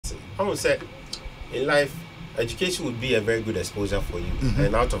I would say in life, education would be a very good exposure for you.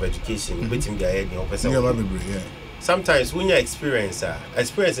 And out of education, waiting the head, sometimes when you experience and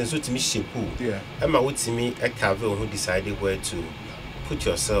so to me shape Emma would see me a carvel who decided where to put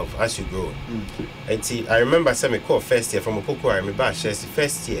yourself as you grow. And see, I remember some call first year from a Poco, I remember shares the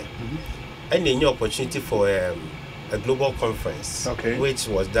first year. And then your opportunity for a global conference, which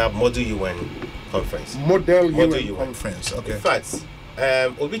was that Model UN conference. Model UN conference. In fact,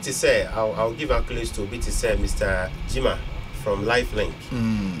 Obi to say, I'll give accolades to Obi to say, Mr. Jima from Lifelink.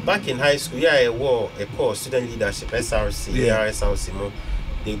 Back in high school, I wore a course, student leadership, SRC, ARSRC.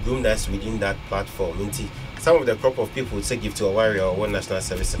 They groomed us within that platform. Some of the crop of people would say give to a warrior or one national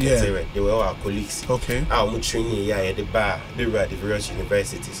service secretary. They were all our colleagues. Our training at the bar, they were at the various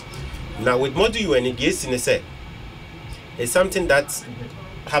universities. Now with Model UN, it's something that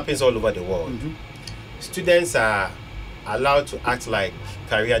happens all over the world. Students are allowed to act like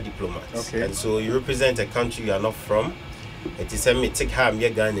career diplomats. And so you represent a country you are not from. It is a me take harm your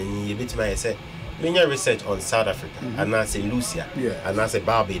gun and you bit my say many research on South Africa and I say Lucia and I say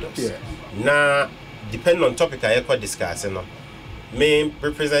Barbados. Now depending on topic I ever discuss, may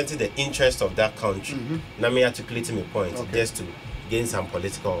representing the interest of that country. Now me articulating my point just to gain some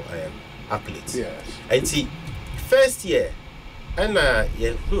political accolades. And see, first year, and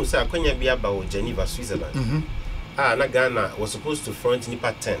who say I be about Geneva, Switzerland. Ghana was supposed to front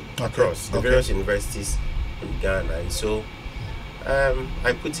Nipa 10 across the various universities in Ghana, and so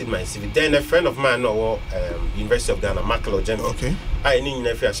I put in my CV. Then a friend of mine, University of Ghana, Makalo Jembe. I knew in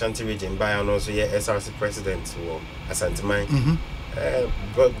Ashanti region, by and also SRC president or Asante Mine.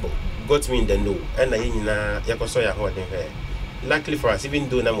 Got me in the know, and I yakosoya holding her. Luckily for us, even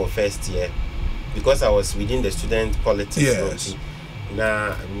though I'm first year, because I was within the student politics,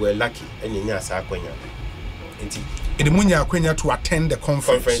 now we were lucky, and in Yasakwenya. To attend the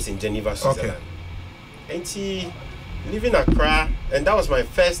conference in Geneva, Switzerland. And she living in Accra, and that was my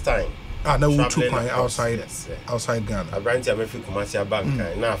first time. No, outside Ghana. I ran to American Commercial Bank,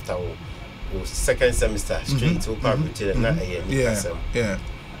 and after second semester straight to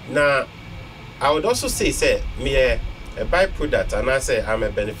Now, I would also say, me a byproduct, and I say I'm a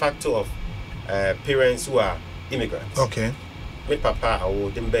benefactor of parents who are immigrants. My papa, I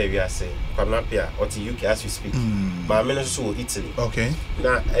would say, Kwadwo Appiah, or to UK as we speak. My minister Italy.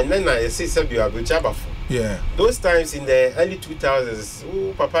 Now, and then I say, you are those times in the early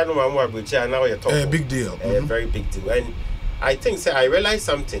 2000s, Papa no Mama Abuja, now you're talking. A big deal. A very big deal. And I think, I realized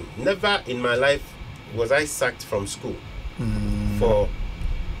something. Never in my life was I sacked from school for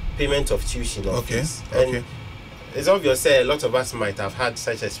payment of tuition or fees. And it's obvious, a lot of us might have had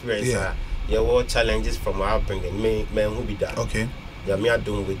such experience. There were challenges from our upbringing, men who be that. They are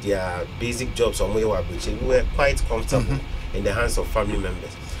doing with their basic jobs on where we were quite comfortable in the hands of family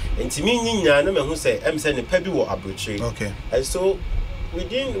members. And to me, who say, I'm saying the Pebi were abroad. And so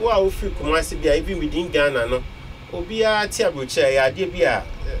within what we Kumasi, even within Ghana, no, Obia Tiabuche, idea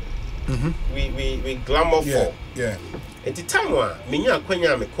we glamour for. At the time,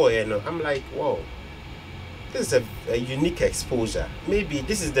 I'm like, wow. This is a unique exposure. Maybe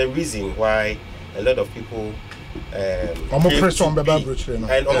this is the reason why a lot of people and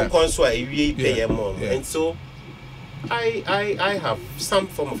so I have some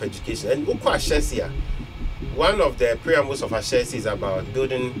form of education. And one of the preambles of Ashesi is about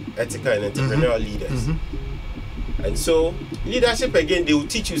building ethical and entrepreneurial leaders. And so leadership, again, they will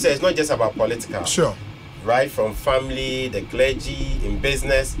teach you, say it's not just about political. Right from family, the clergy, in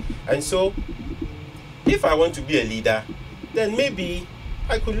business. And so if I want to be a leader, then maybe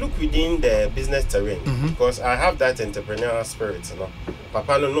I could look within the business terrain because I have that entrepreneurial spirit.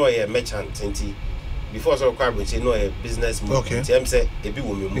 Papa no a merchant, before so no a business move. I'm say a big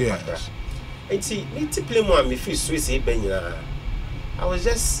woman move. And see, me to play more me feel Swiss I was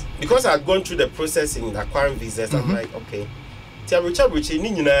just because I had gone through the process in acquiring visas. I'm like, okay,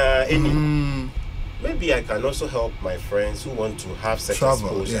 maybe I can also help my friends who want to have such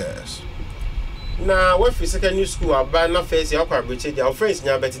exposure. Now, what for secondary school, I ban not face your friends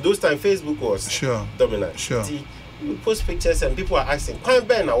now, but those time Facebook was dominant. You post pictures and people are asking, "Can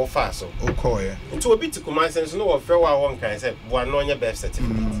Ben our fast?" Into a bit to command sense, no one fair one can say, "One on your birth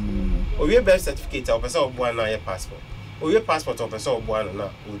certificate, or your birth certificate, or person of one on your passport, or your passport, or person of one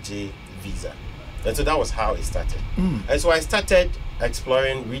on OJ visa." And so that was how it started. And so I started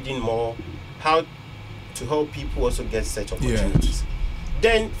exploring, reading more, how to help people also get such opportunities.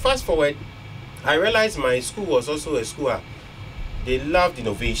 Then fast forward. I realized my school was also a school they loved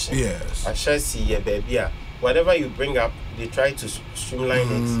innovation. I shall see baby. Whatever you bring up, they try to streamline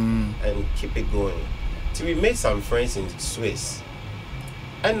it and keep it going. So we made some friends in Swiss.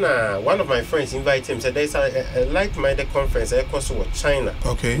 And one of my friends invited him, said there's a like-minded conference at China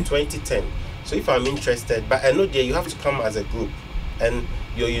in 2010. So if I'm interested, but I know that you have to come as a group and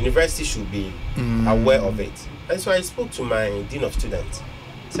your university should be aware of it. And so I spoke to my dean of students.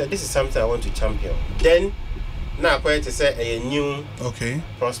 Said this is something I want to champion. Then now quite to say a new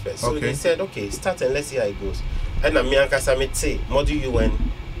prospect. So they said, okay, start and let's see how it goes. And I'm Model UN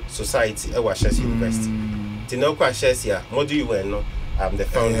Society at Washington University. Tinoko Ashesia, Model UN, I'm the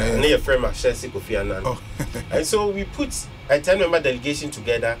founder. And a friend of Shesi Kofi Annan. And so we put a 10-member delegation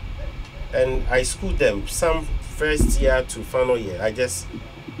together and I schooled them. Some first year to final year. I just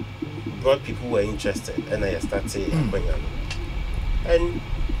brought people who were interested and I started and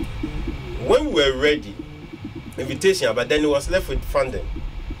when we were ready, invitation, but then it was left with funding.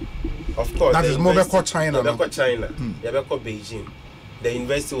 Of course, that is Mobeko China. Beijing. The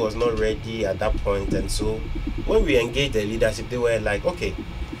university was not ready at that point, and so when we engaged the leadership, they were like, okay,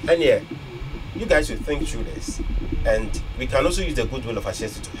 and yeah, you guys should think through this, and we can also use the goodwill of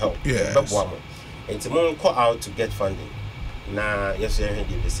Ashesi to help. And Timon call out to get funding.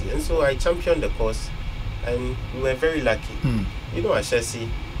 And so I championed the cause, and we were very lucky. You know, Ashesi,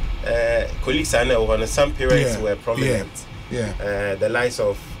 colleagues I know, some parents were prominent. The likes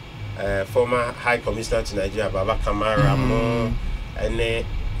of former High Commissioner to Nigeria, Baba Kamara, and the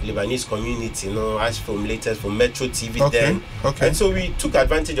Lebanese community, you know, as formulated from Metro TV then. And so we took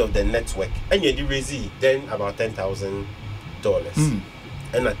advantage of the network. And you raised then about $10,000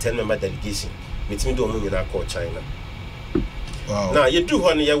 and a 10-member delegation. Meet me doing in China. Wow. Now you do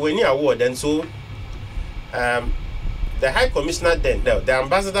honey you win award, and so the High Commissioner then, the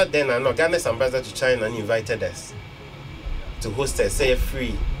ambassador then, and Ghana's ambassador to China, and invited us to host a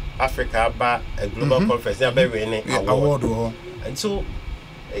free Africa bar a global conference. Award. And so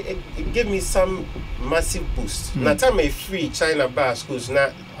it gave me some massive boost. Now time a free China bar schools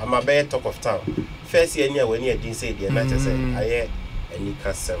now I'm a better talk of town. First year when you didn't say the and I said I hear any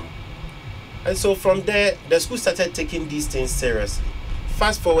custom. And so from there the school started taking these things seriously.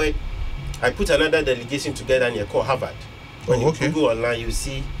 Fast forward, I put another delegation together and you call Harvard. When you go online you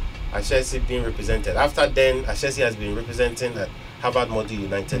see Ashesi being represented. After then Ashesi has been representing at Harvard Model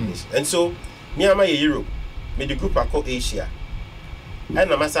United Nations. And so me and my Europe, me the group I call Asia.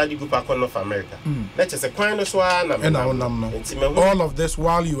 And I'm the group I call North America. Let's just all of this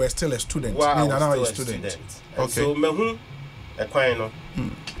while you were still a student. Now student. So me a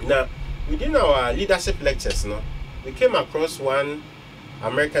now within our leadership lectures, we came across one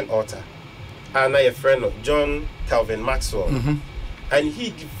American author, and a friend of John Calvin Maxwell, and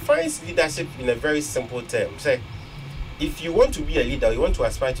he defines leadership in a very simple term. Say, if you want to be a leader, you want to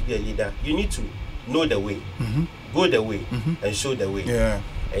aspire to be a leader, you need to know the way, go the way, and show the way.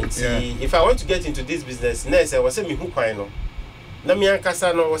 And see, if I want to get into this business, next I was saying me who kwano. Na mi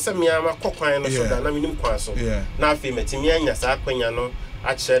ankasa no was say me ama kokwan no so da na mi nim kwan so. Na afi metimi anya sa kwanya no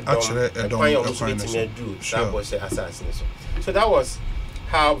actually so that was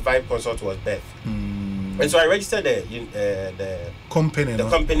how Vibe Consult was birthed. And so I registered the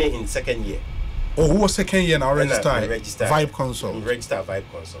company in second year. Oh, who was second year now registered? Vibe Consult. Registered Vibe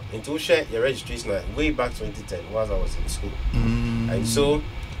Consult. Into share your registration way back 2010 while I was in school. And so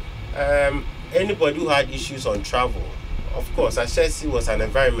anybody who had issues on travel, of course, Ashesi was an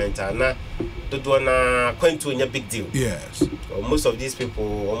environment and now going to a big deal. Yes. Most of these people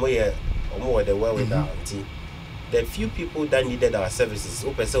were the well with our auntie. The few people that needed our services,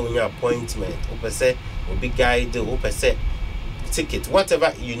 when your appointment, big guide, ticket,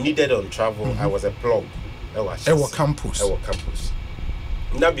 whatever you needed on travel, I was a plug. Our campus.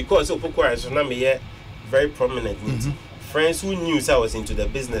 Now because Opokwa is now very prominent. Friends who knew I was into the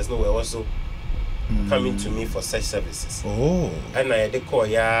business were also coming to me for such services. And I had the call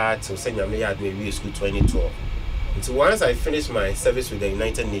to send me at maybe school 2012. And so once I finished my service with the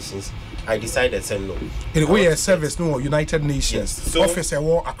United Nations, I decided to say no. In a way, a service, no, United Nations. Yes. So, Office at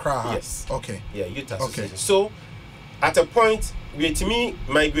War Accra. Yes. Okay. Yeah, Youth Association. So at a point, we to me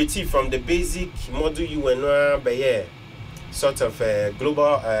migrated from the basic model UN by sort of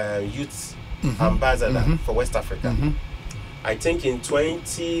global youth ambassador for West Africa. I think in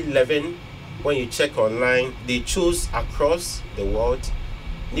 2011, when you check online, they chose across the world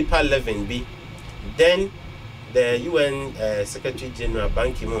NIPA 11B. Then the UN Secretary General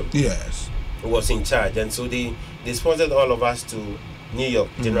Ban Ki-moon was in charge, and so they sponsored all of us to New York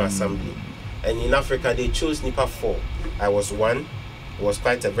General Assembly. And in Africa, they chose NIPA 4. I was one. It was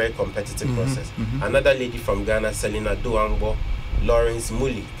quite a very competitive process. Another lady from Ghana, Selina Doangbo, Lawrence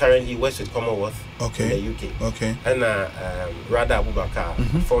Muli, currently works with Commonwealth in the UK. And Rada Abubakar,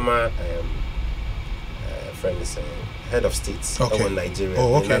 former friend is head of states in Nigeria.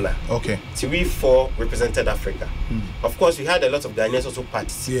 Oh, okay. Okay. So we 4 represented Africa. Of course, we had a lot of Ghanaians also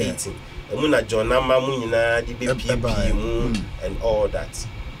participating. Muna Jonama, Munina, DBP, and all that.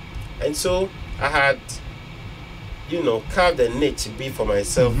 And so I had, you know, carved a niche to be for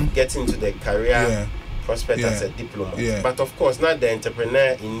myself, getting into the career prospect as a diplomat. But of course, not the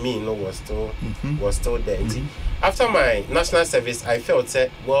entrepreneur in me, was still there. After my national service, I felt that,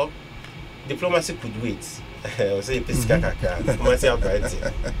 well, diplomacy could wait. Diplomacy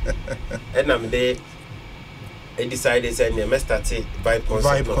and I'm there. I decided to start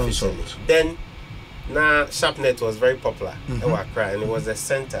Vibe Consult. Then, Sharpnet was very popular. And it was a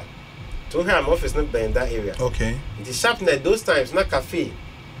center. To her, my office not in that area. Okay. The Sharpnet, those times, na cafe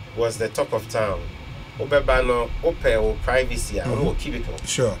was the talk of town. Obebano, or privacy, or cubicle.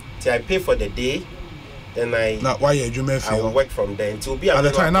 Sure. So I pay for the day. Then I will work from there until be at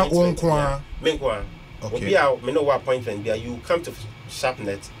the time. Not one okay. Appointment. You come to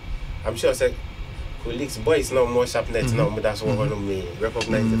Sharpnet. I'm sure I said colleagues, boys no more Sharpnet now, but that's what me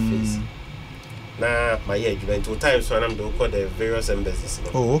recognize the face. Now my age went 2 times when I'm doing the various embassies.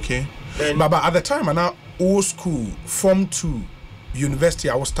 Oh, okay. Then, but at the time, now old school, Form 2,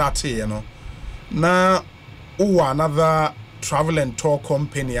 university, I was starting, you know. Now, another travel and tour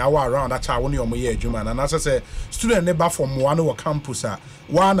company, I was around that time, and as I say, student never from one campus,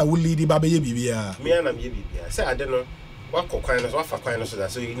 one will lead the baby. Me and I'm I said, I don't know. What so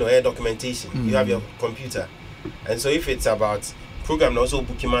you know air documentation. You have your computer, and so if it's about program also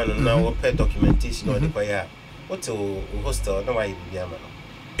booking man now pay documentation or the what to hostel no why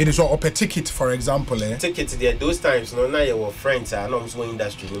it is a ticket, for example. Ticket there those times now your friends are not so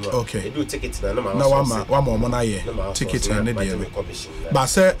industry okay they do tickets now one more money ticket and commission but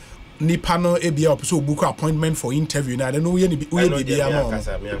say nipa no ebia so book appointment for interview now I don't know we but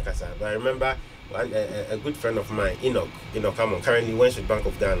I remember a good friend of mine, Enoch, come on, currently works with Bank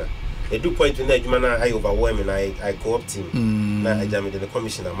of Ghana. They do point to Nejumana, I overwhelm and I co-opt him. I jammed the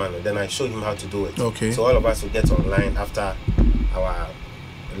commissioner man. Then I showed him how to do it. Okay. So all of us will get online after our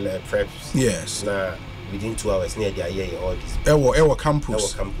preps. Yes. Now within 2 hours near the year all this. Our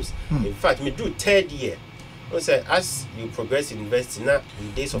campus. In fact, me do 3rd year. As you progress in university now,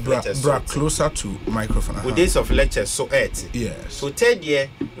 with days of lectures, closer to microphone. With days of lectures, so 8. Yes. So 3rd year,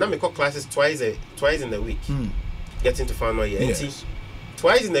 now we call classes twice in the week. Getting to final year. Yes.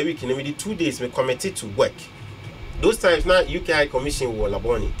 Twice in the week, and maybe 2 days, we committed to work. Those times now, UK High Commission were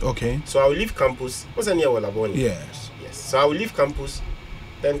Laboni. Okay. So I will leave campus. What's the near Laboni? Yes. So I will leave campus,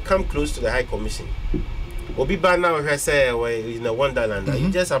 then come close to the High Commission. Obiba now, I say, in a Wonderland. You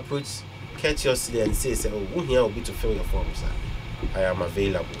just approach courteously and say, who here will be to fill your forms? I am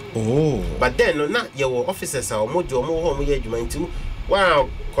available. Oh. But then, not your officers are more home here, you too. Wow,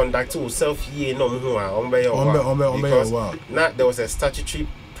 conduct yourself here, no more. Because now there was a statutory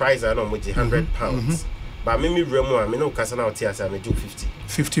price, I know, which is £100. But me remo, I know, Casana Tias, I may do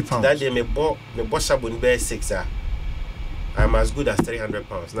 £50. That day, me bought Shabun Bear 6. I'm as good as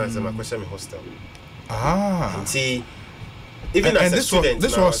 £300. Now, it's my question, me hostel. Ah. See, even as a student,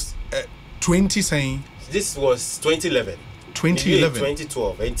 this was 20 saying this was 2011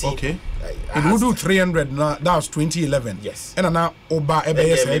 2012 okay it would do 300 now that was 2011 yes and now oba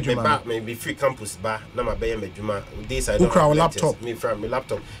maybe free campus bar na my bay medjuma this I don't have laptop me from my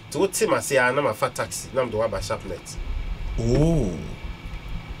laptop to what team I say na my fat taxi na do about Sharpnet. Oh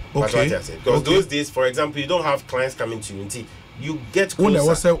okay because those days for example you don't have clients coming to you you get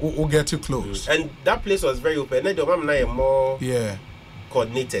closer get too close and that place was very open and the mom na more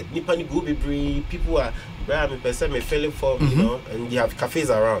coordinated. People are filling form, you know, and you have cafes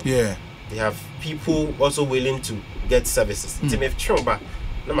around. Yeah. They have people also willing to get services. It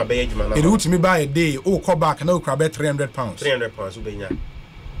would me buy a day, call back and £300.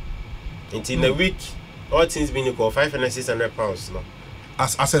 £300 in a week, all things being equal, £500 and £600 no.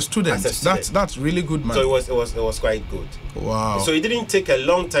 As a student. That's really good, man. So it was quite good. Wow. So it didn't take a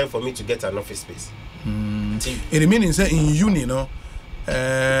long time for me to get an office space. It means in uni, no.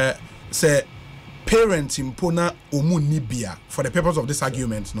 Say parents impona omunibia for the purpose of this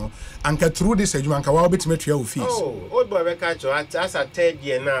argument, no, and through this age man can bit met your fees. Old boy we catch as a 3rd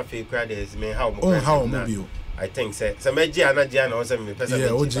year now for credits me how mobile. I think say meji anaji also me person.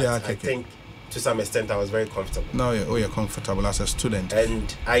 I think to some extent I was very comfortable. No, you're comfortable as a student.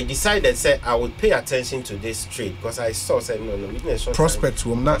 And I decided say I would pay attention to this trade because I saw say no witness prospect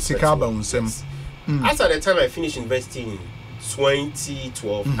room not sikaba unsem. As at the time I finished investing in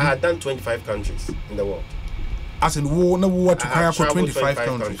 2012, I had done 25 countries in the world. As in, war to hire for 25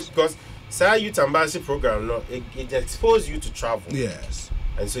 countries. Because Sir Youth Ambassador Program, no, it exposed you to travel. Yes.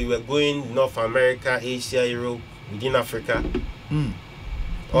 And so you were going North America, Asia, Europe, within Africa,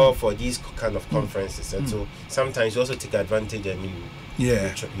 or for these kind of conferences. And so sometimes you also take advantage and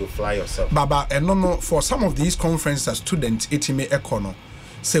you fly yourself. Baba, and no, for some of these conferences as students, it may econo.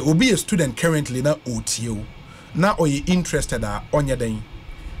 Say, will be a student currently na OTO. Now, are you interested on your day?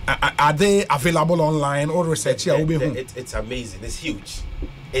 Are they available online or research? It's amazing. It's huge.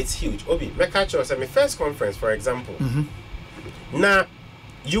 It's huge. Obi, my first conference, for example. Now,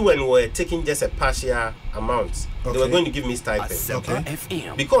 UN were taking just a partial amount. They were going to give me stipend.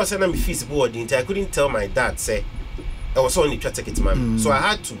 Okay. Because I'm feasible, I couldn't tell my dad, say, I was only trying to take it, man. So I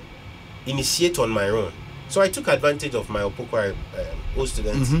had to initiate on my own. So I took advantage of my Opokwa old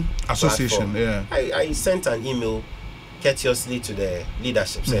students association. Platform. Yeah. I sent an email courteously to the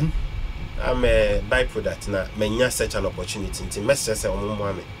leadership. Say, I'm a byproduct now. May such an opportunity. To message say,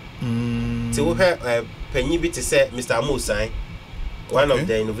 so we have Penny to say Mr. Amusai, one of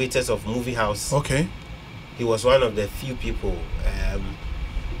the innovators of Movie House. Okay. He was one of the few people.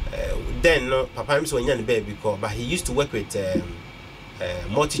 Then Papa him so baby, but he used to work with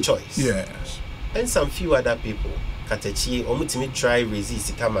Multi-Choice. Yes. And some few other people. Katechi, Omutimi try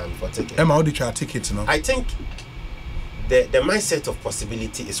resist come on for ticket. How did you tickets? No. I think the mindset of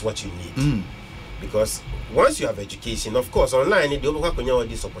possibility is what you need. Because once you have education, of course, online you don't all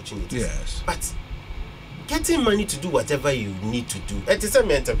these opportunities. Yes. But getting money to do whatever you need to do. It is a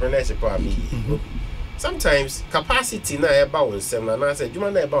entrepreneurship for me. Sometimes capacity na about them, and I said, you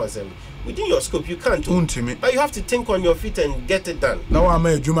want about them within your scope, you can't do. But you have to think on your feet and get it done. Now I'm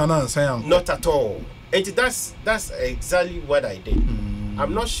a Jumana saying not at all. And that's exactly what I did.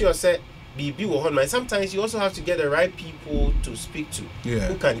 I'm not sure say BB will hold my. Sometimes you also have to get the right people to speak to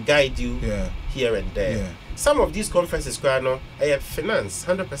who can guide you here and there. Yeah. Some of these conferences, I have finance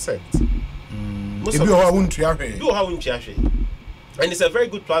 100%. Most of and it's a very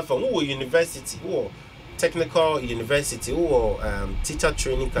good platform. Who university, who technical university, who teacher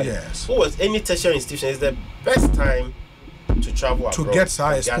training, who was any tertiary institution, is the best time to travel abroad, to get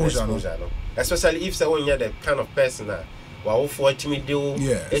high exposure, no? Especially if someone you're the kind of person that when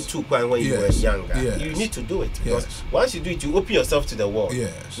you were younger. You need to do it because once you do it, you open yourself to the world.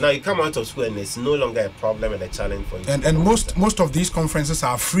 Now you come out of school and it's no longer a problem and a challenge for you. And most of these conferences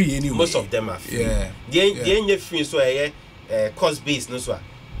are free anyway. Most of them are free. They free so cost based, no so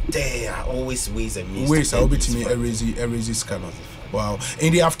there are always ways and means. Ways are to me a raise scanner. Wow.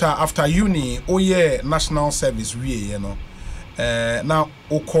 In the after uni, national service you know. Now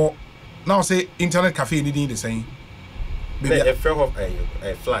now say internet cafe anything the same. A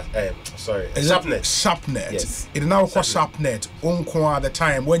flash, Sharpnet. Yes. It now called Sharpnet. At the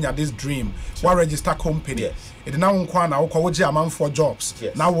time when you had this dream, what register company? Yes. It now now for jobs.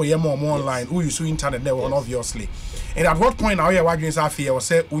 Yes. Now we are more online. Who use internet there obviously. And at what point are you working as a or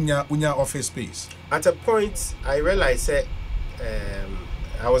say unya office space? At a point, I realized that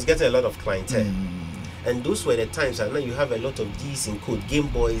I was getting a lot of clientele, and those were the times. I know you have a lot of these in code Game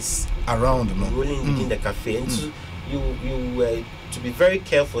Boys around, rolling within the cafe, and so you were to be very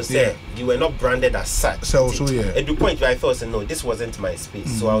careful. Say you were not branded as such. So at the point where I thought, no, this wasn't my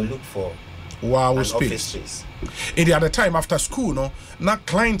space, so I'll look for an office space. In the other time after school, no, na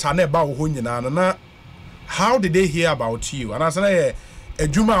clients are never na. How did they hear about you? And I said, a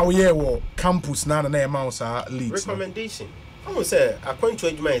Juma we campus na mouse leads. Recommendation. I would say according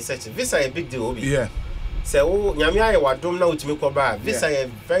to Juma in search, visa a big deal. Yeah. So Nyamia wa dom na utimi koba. Visa a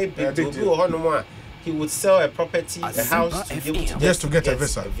very big deal. He would sell a property, a house to give to just to get a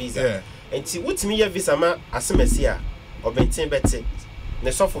visa. Yeah. And see utimi visa ma asemesia obenten bete. Ne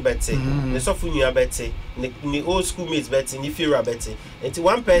sofu bete, ne sofu nua bete, ne old schoolmates bete, ne fira bete. And to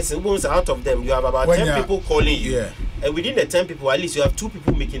one person who's out of them, you have about 10 people calling you. Yeah. And within the 10 people, at least you have 2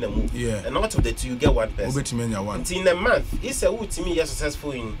 people making a move. Yeah. And out of the 2, you get 1 person. And in a month, it's a to me you're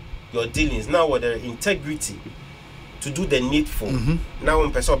successful in your dealings. Now with the integrity to do the needful. Now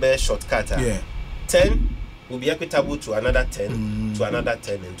one person be a shortcut. 10 will be equitable to another 10, to another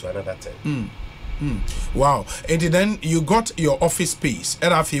 10, and to another 10. Wow. And then you got your office space.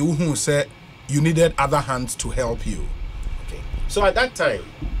 And I feel who said you needed other hands to help you. Okay. So at that time,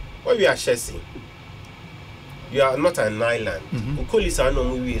 when we are chasing, you are not an island. Ukolis are no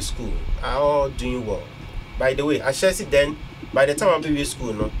movie school are all doing well. By the way, at Chelsea then, by the time I be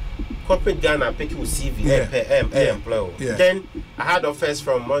school, no corporate Ghana pick with CV, employer. Then I had offers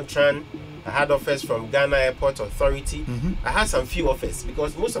from Montran. I had offers from Ghana Airport Authority. I had some few offers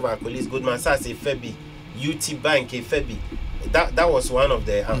because most of our colleagues, Goldman Sachs, Febi, UT Bank, Febi. That was one of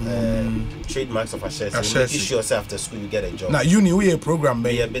the trademarks of Ashesi. Making sure after school you get a job. Now you knew a program,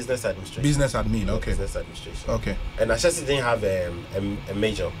 yeah, business administration. Business admin, okay. Business administration. Okay. And Ashesi didn't have a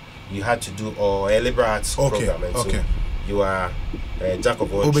major. you had to do or a liberal arts program, and so you are a jack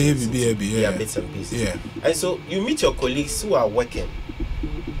of all trades. Bits and pieces. Yeah. And so you meet your colleagues who are working.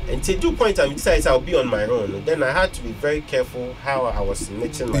 And to do point, I decided I'll be on my own. Then I had to be very careful how I was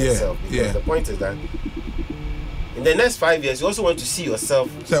niching myself, because the point is that in the next 5 years, you also want to see yourself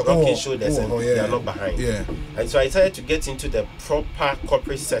rocking shoulders and you are not behind. Yeah. And so I decided to get into the proper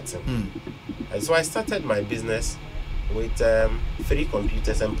corporate setting. And so I started my business with 3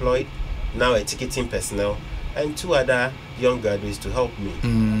 computers employed, now a ticketing personnel, and 2 other young graduates to help me.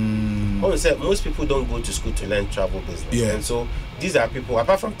 I would say most people don't go to school to learn travel business. Yeah. And so these are people,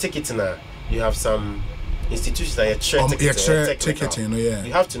 apart from ticketing, you have some institutions like ticketing.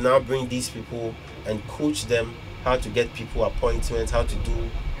 You have to now bring these people and coach them how to get people appointments, how to do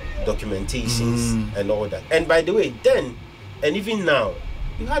documentations and all that. And by the way, then, and even now,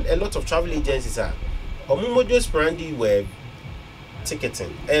 you had a lot of travel agencies. Omumodio's Sprandi were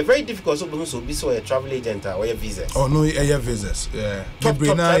ticketing. Very difficult to be a travel agent or a visa. Oh no, visas. Yeah. Top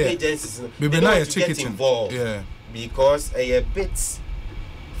travel agencies. They don't want to get involved. Yeah. Because a bit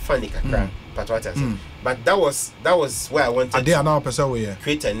funny kakra. But that was where I wanted to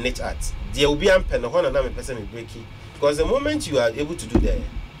create a niche art. There will be a pen on another person breaky. Because the moment you are able to do the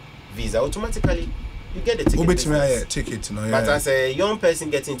visa, automatically you get the ticket. But as a young person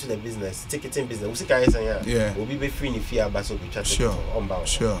getting into the business, ticketing business, we'll be free in fear, but so we chat on.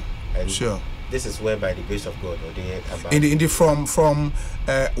 Sure. This is where, by the grace of God, from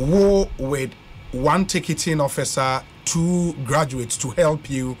war with 1 ticketing officer, 2 graduates to help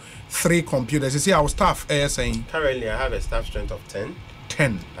you, 3 computers. You see our staff saying? Currently, I have a staff strength of 10.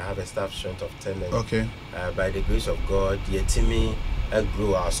 10. I have a staff strength of 10. And, okay. By the grace of God, Yetimi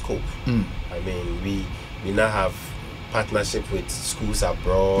grew our scope. I mean, we now have partnership with schools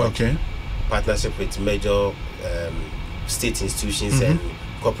abroad. Okay. Partnership with major state institutions and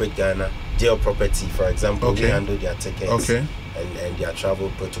corporate Ghana. Jail property, for example, we handle their tickets and their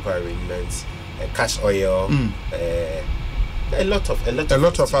travel protocol arrangements. Cash oil, a lot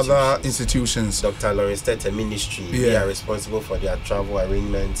of other institutions. Dr. Lawrence Tete Ministry, we are responsible for their travel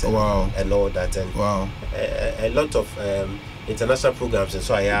arrangements and all that, and a lot of international programs. And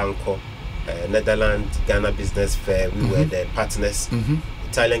so I am Netherlands Ghana Business Fair. We were the partners.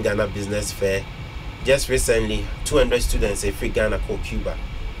 Italian Ghana Business Fair. Just recently, 200 students a free Ghana called Cuba.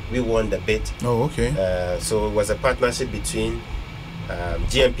 We won the bid. So it was a partnership between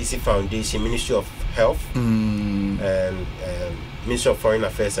GMPC Foundation, Ministry of Health, and Ministry of Foreign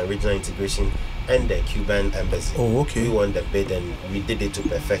Affairs and Regional Integration, and the Cuban Embassy. We won the bid and we did it to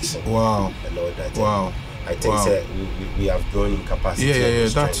perfection. Wow. And all that. Wow. I think we have grown in capacity.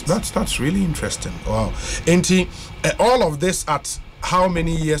 That's really interesting. Wow. Auntie, all of this at how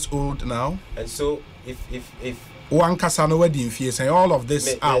many years old now? And so if one casano wedding fees and all of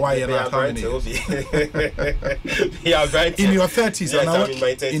this why you're not how many years? In your 30s. Yes, I'm in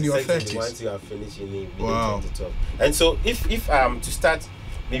my 30s. In your 30s. Once you have finished uni, wow. 2012. And so if to start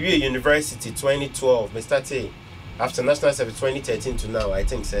maybe a university 2012, but start after national service 2013 to now, I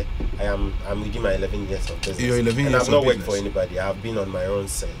think I'm within my 11 years of business. You're 11 and years I've not worked for anybody. I have been on my own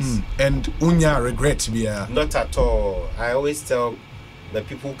since. And unya regret be not at all. I always tell the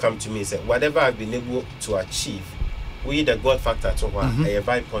people who come to me and say, whatever I've been able to achieve, we the God factor to a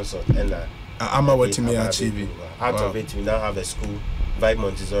Vibe consult and I'm awaiting me achieving. Out of it, we now have a school, Vibe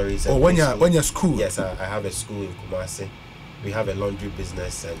Montessori. When you're school? Yes, I have a school in Kumasi. We have a laundry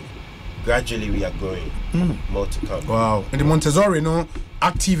business, and gradually we are growing. More to come. Wow! And the Montessori,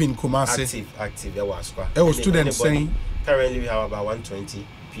 active in Kumasi. Active. There was students saying. Currently, we have about 120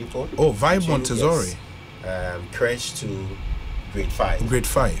 people. Oh, Vibe Montessori. Crèche to grade 5. Grade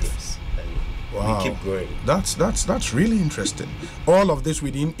 5. Yes. Wow. We keep growing. That's really interesting. All of this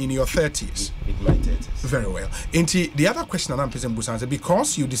in your 30s. With my 30s. Very well. Inti, the other question I'm present Busanze,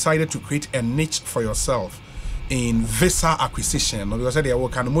 because you decided to create a niche for yourself in visa acquisition, because they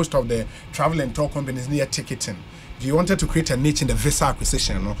work and most of the travel and tour companies near ticketing. You wanted to create a niche in the visa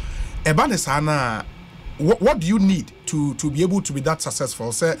acquisition. What do you need to be able to be that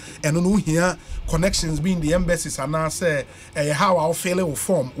successful? Say, and here connections being the embassies and now say how our failure will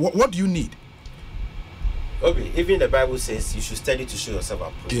form. What do you need? Okay, even the Bible says you should study to show yourself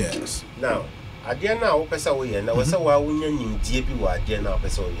approved. Yes. Now, at the end now,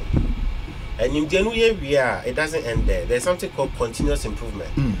 and it doesn't end there. There's something called continuous improvement.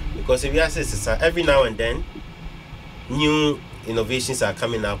 Because if you ask every now and then, new innovations are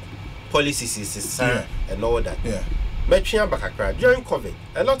coming up, policies and all that. Yeah. During COVID,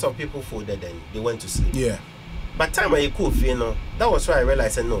 a lot of people folded and they went to sleep. Yeah. But time I could that was why I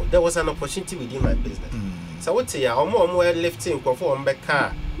realized no, there was an opportunity within my business. So what say I'm more lifting for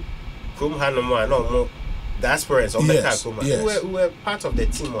car Krum Hanoma, no more diasporans or yes, we were part of the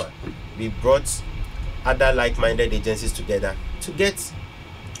team. We brought other like-minded agencies together to get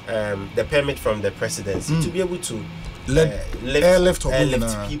the permit from the presidency to be able to lift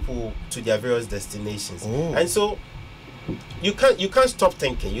people to their various destinations. And so you can't stop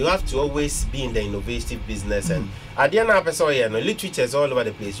thinking. You have to always be in the innovative business. And at the end of the day, literature is all over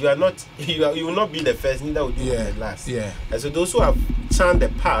the place. You will not be the first, neither will you be the last. And so those who have charted the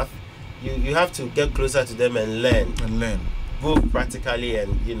path, you have to get closer to them and learn both practically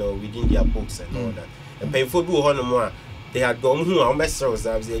and within their books and all that. And painful more. They had gone who are messers.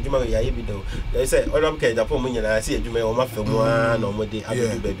 I was a Juma Yabido. They said, "Oh, okay, the poor I see a Juma or Mafia one or Modi,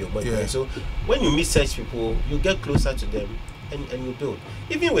 baby." So when you meet such people, you get closer to them and you build.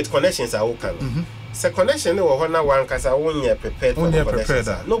 Even with connections, I will come. So connection or one because I won't prepared for connections.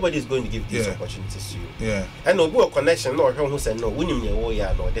 Nobody is going to give these opportunities to you. And no good connection, no who said no, winning your way,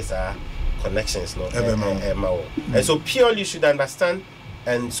 no, these are connections, no. And so purely you should understand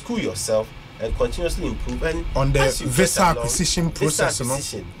and school yourself and continuously improve and on the visa acquisition process.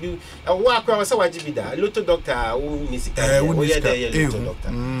 You work was a little doctor who needs doctor.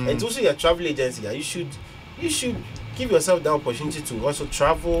 And also your travel agency, you should give yourself the opportunity to also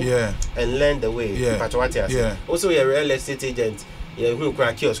travel and learn the way. Also your real estate agent, who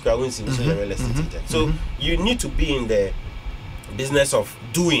crack kiosk, also your real estate agent. So you need to be in the business of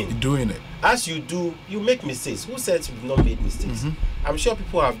doing it. As you do, you make mistakes. Who said we've not made mistakes? I'm sure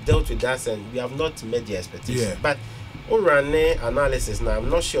people have dealt with that and we have not met the expectation. But analysis now, I'm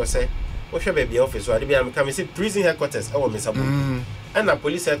not sure. Say, what should be office? So I'm coming. Say prison headquarters. Oh, Miss Abu, and the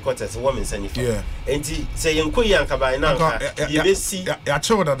police headquarters. Woman send you. And say you go young kabai now. You see, I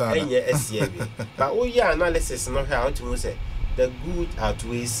told that. But analysis not how to say the good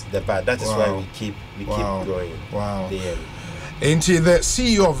outweighs the bad. That is why we keep growing. Wow. Into the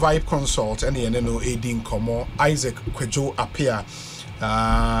CEO of Vibe Consult and the Aiding Komo, Isaac Kwadwo Appiah,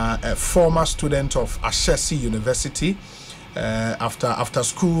 a former student of Ashesi University. After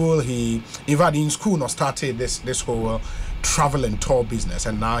school, he even in school not started this whole travel and tour business,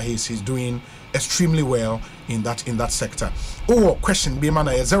 and now he's doing extremely well in that sector. Question be man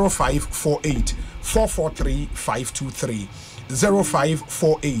 0548 443 523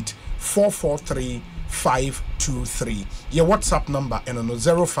 0548 443 523. Your WhatsApp number and on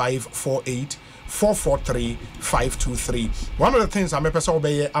 0548 443 523. One of the things I'm the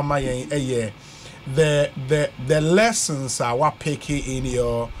lessons are what pick in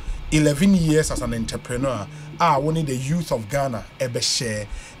your 11 years as an entrepreneur are only the youth of Ghana ever share,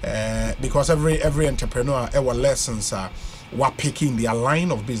 because every entrepreneur our lessons are what picking their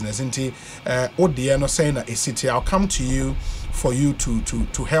line of business into no saying that a city. I'll come to you for you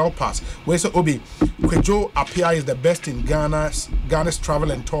to help us. Where so Obi Kwadwo Appiah is the best in Ghana's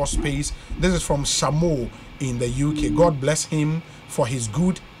travel and tour space. This is from Samo in the UK. God bless him for his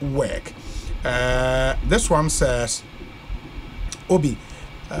good work. This one says Obi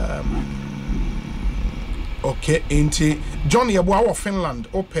okay into John Yabwa of Finland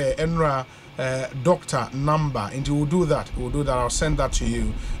Ope Enra doctor number, and we'll do that. I'll send that to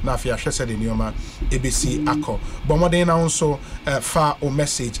you. Now, if you are said in your ABC Ako, but more than also far or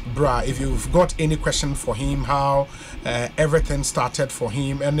message, bra. If you've got any question for him, how everything started for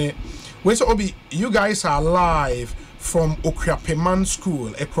him, and so Obi, you guys are live from Okuapeman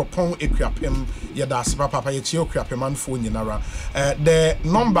School, Ekropon Okuapem, Yadas Papa Yeti Okuapeman phone Yanara. The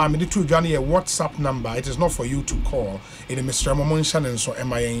number I'm to join a WhatsApp number. It is not for you to call. It is Mr. Momonshan and so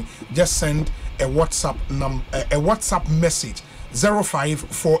MIA. Just send a WhatsApp a WhatsApp message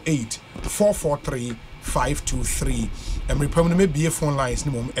 0548 443 523. And we probably be a phone lines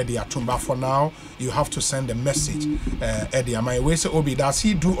Eddie Atumba. For now, you have to send a message. Eddie, my way so Obi, does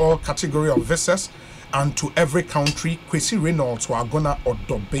he do all category of visas? And to every country, Kwesi Reynolds were gonna or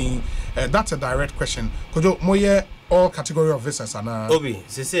Dobin. That's a direct question. Could you moye all category of visas and Obi,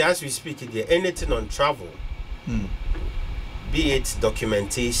 say as we speak here, anything on travel, be it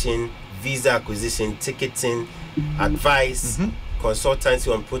documentation, visa acquisition, ticketing, advice,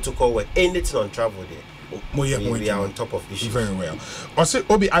 consultancy on protocol work, anything on travel there. We are on top of issues. Very well. Also,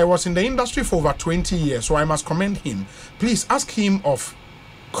 Obi, I was in the industry for over 20 years, so I must commend him. Please ask him of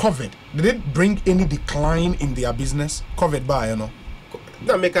COVID. Did it bring any decline in their business? COVID by,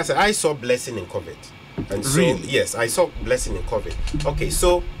 That make us say I saw blessing in COVID. And so, really? Yes, I saw blessing in COVID. Okay,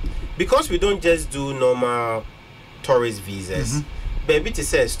 so because we don't just do normal tourist visas, but a bit it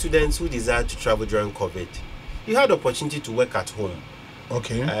says students who desire to travel during COVID, you had the opportunity to work at home.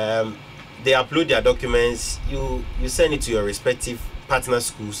 Okay. They upload their documents, you send it to your respective partner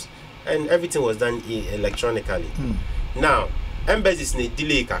schools, and everything was done electronically. Now, embassies need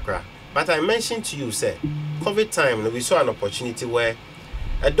delay kakra. But I mentioned to you, say, COVID time, we saw an opportunity where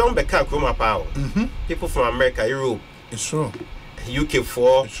a don't be Kwadwo Appiah. People from America, Europe, it's true. UK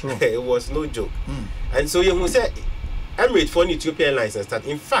 4, it's true. It was no joke. And so you say, Emirates for Ethiopian license that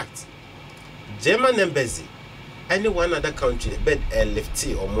in fact, German embassy, any one other country, but a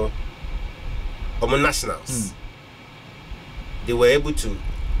lefty or more nationals, they were able to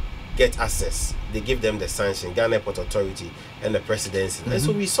get access. They give them the sanction, Ghana Airport Authority and the presidency. And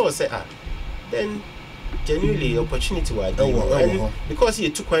so we saw, say, then genuinely opportunity were there. Because he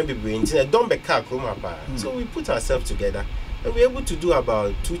took one baby in don't be Kwadwo Appiah. So we put ourselves together and we were able to do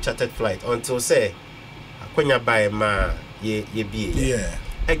about 2 chartered flights until say Akwenya by ma ye be. Yeah.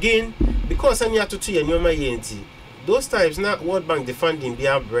 Again, because any to 2 year those times now World Bank the funding be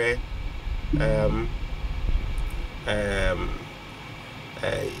abre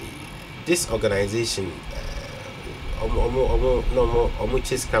this organization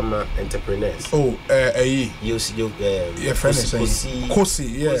chase camera entrepreneurs.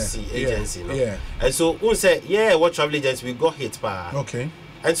 Kosi agency. Yeah. And so we say, what travel agents we got hit by. Okay.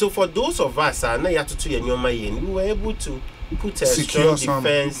 And so for those of us we were able to put a strong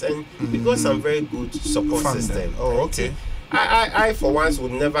defense and we got some very good support system. Oh, okay. I for once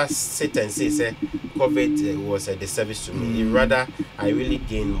would never sit and say COVID was a disservice to me. Rather, I really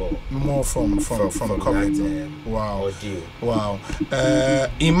gained more from COVID. Wow. Ordeal. Wow.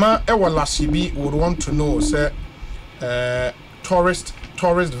 Ima Ewalasibi would want to know, say, tourist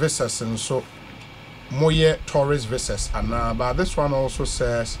visas and so more tourist visas. And but this one also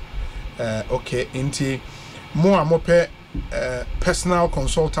says, okay, inti more personal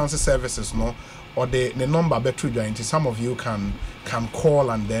consultancy services, no. Or the number better joint. Some of you can call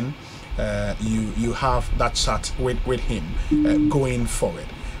and then you have that chat with him going forward.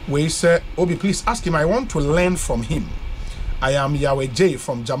 We say, Obi, please ask him. I want to learn from him. I am Yahweh J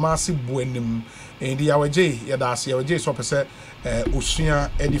from Jamasi Buenim. And the Yahweh J, that's Yahweh J. So say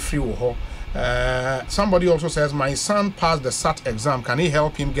Usuya Eddie Free. Somebody also says my son passed the SAT exam. Can he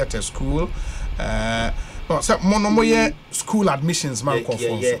help him get a school? So monomoye school admissions man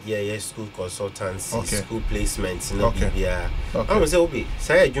yeah school consultancy, okay. School placements, okay. I would say Obi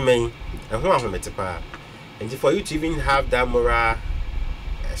say adwuman and who ahomete and for you to even have that moral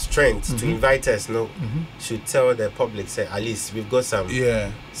strength to invite us should tell the public say at least we've got some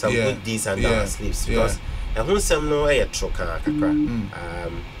good deeds and our sleeves because and who some no a troka kakra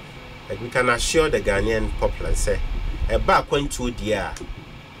like we can assure the Ghanaian populace say a back when to dear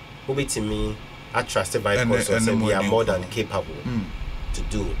Obi to me I trusted by persons and we are more than capable to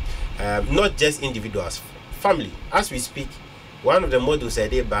do. Not just individuals, family. As we speak, one of the models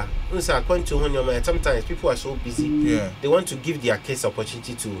said, sometimes people are so busy, they want to give their kids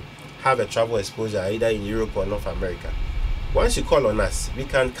opportunity to have a travel exposure either in Europe or North America. Once you call on us, we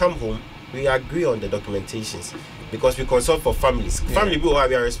can come home, we agree on the documentations because we consult for families. Family people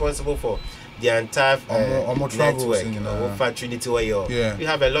we are responsible for the entire network. Trinity we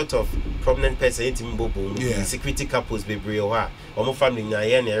have a lot of prominent persons security couples family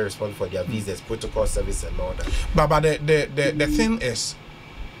are responsible for their visas, protocol service and all that. But the thing is,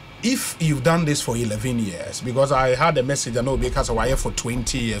 if you've done this for 11 years, because I had a message I know because I was here for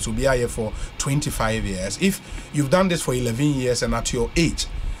 20 years, we'll be here for 25 years. If you've done this for 11 years and at your age,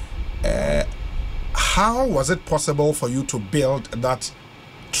 how was it possible for you to build that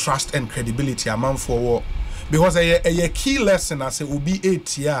trust and credibility among for? Because a key lesson as it will be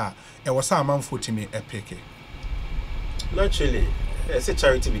 8 years, it was a man for me epic. Naturally, I say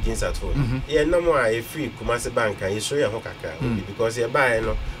charity begins at home. Yeah, no more a free Kumasi bank and you show your hokaka because you're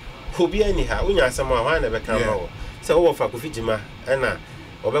buying who be anyhow when you are someone who never come out. So over Kufijima and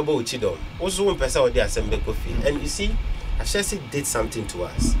Obebo Chido. Also, one person with the assembly coffee. And you see, Ashesi did something to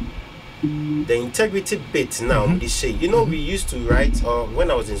us. The integrity bit now, you know, we used to write,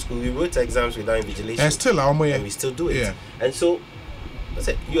 when I was in school, we wrote exams without invigilation. And we still do it. Yeah. And so, I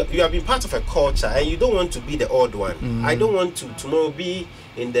said, you have been part of a culture and you don't want to be the odd one. I don't want to tomorrow be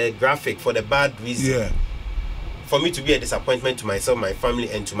in the graphic for the bad reason. Yeah. For me to be a disappointment to myself, my family,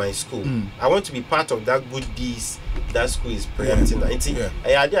 and to my school. I want to be part of that good deeds that school is preempting. I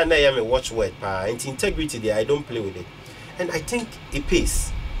am a watchword, and integrity there, I don't play with it. And I think it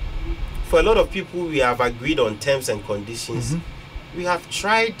pays. For a lot of people, we have agreed on terms and conditions. We have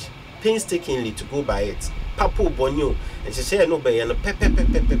tried painstakingly to go by it. Papo bonyo, and she say no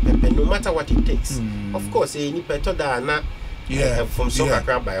no matter what it takes. Of course, any better than from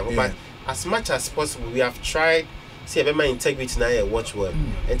Sokakra by but as much as possible, we have tried. See, my integrity now a watchword,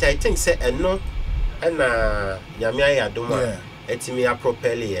 and I think say no, and yamia yadoma. Etimia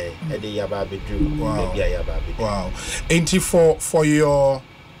properly, and the yababi drew. Wow. Ain't for your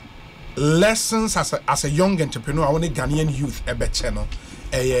lessons as a young entrepreneur, I want Ghanaian youth a channel.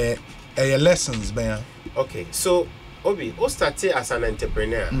 A lessons, man. Okay, so Obi, who started as an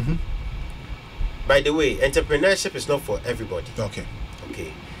entrepreneur? By the way, entrepreneurship is not for everybody. Okay.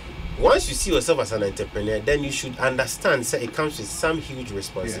 Once you see yourself as an entrepreneur, then you should understand that it comes with some huge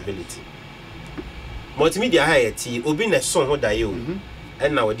responsibility. Multimedia high tea, Obi na song ho da you.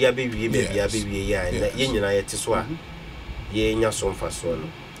 And now dear baby, yeah, and yen na yetiswa. Ye nya song for so no.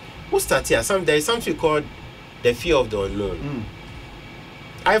 Who started there is something called the fear of the unknown.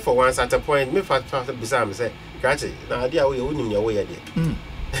 I for once at a point me fat beside say, "Grachi, na dia we unim your way there."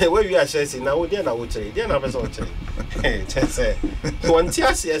 Where we are saying now, dear na uche, dear na person uche. Just say, one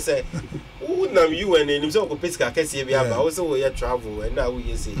tia say, "Who nam you and him so go pesca kesi be about also we travel and now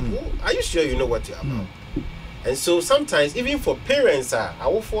we say, are you sure you know what you're about?" And so sometimes even for parents I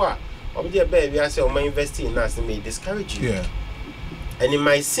will for dear baby I say my investing in us may discourage you. Yeah. And it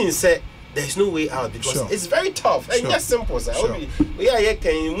might seem say there's no way out because it's very tough and just simple. We are here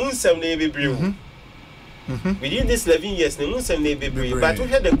can moon some day be within this 11 years, the moon some day be but we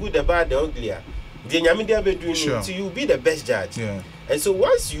had the good, the bad, the ugly. The Nyamidia be doing so you be the best judge. Yeah. And so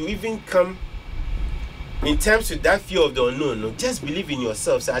once you even come in terms with that fear of the unknown, just believe in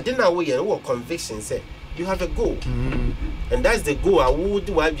yourself. So I didn't know where what conviction say you have a goal. And that's the goal I would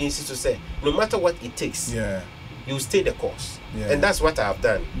insist to say, no matter what it takes. Yeah. You stay the course. And that's what I have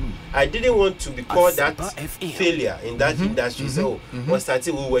done. I didn't want to be called that failure in that industry. So when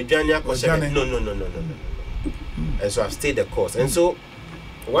started we were journey. No. And so I've stayed the course. And so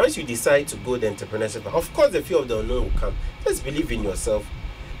once you decide to go the entrepreneurship, of course the fear of the unknown will come. Just believe in yourself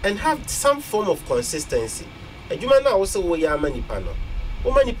and have some form of consistency. And you might not also wear your money panel.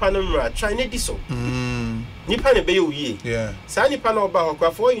 Many panel try ne diso. Nipa ne be you ye. Yeah. Sa nipa na oba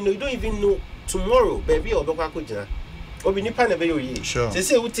hokwa for you don't even know tomorrow baby obekwa kujina. Obi nipa ne be you ye. Sure.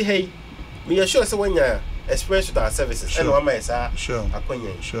 Say uti hey. Me assure say when you experience with our services and one man say sure.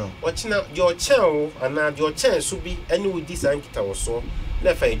 Akonye. Sure. Watching your channel and your chance should be any with this ankita or so.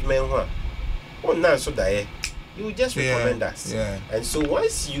 Never edman ho. Oh na so die. You just recommend us. Yeah. And so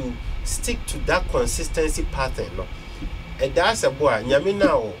once you stick to that consistency pattern, no. And that's a boy, Nyami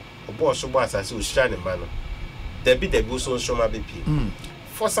now, a boy so boss as you shine man. There be the goose on Shoma BP.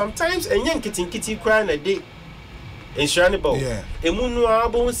 For sometimes a young kitty crying a day in Shanable. Yeah. A moon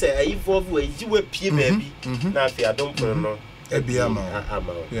album say I evolve where you were P baby. Now if I don't put no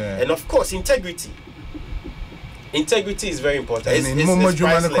yeah. And of course integrity. Integrity is very important. It's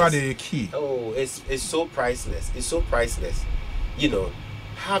priceless. Key. Oh, it's so priceless. It's so priceless. You know,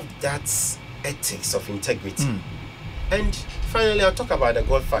 have that ethics of integrity. And finally, I'll talk about the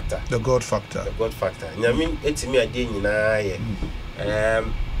God factor. The God factor. I mean, it's me again.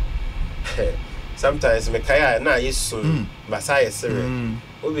 Sometimes me kaya na yesu basaya sere.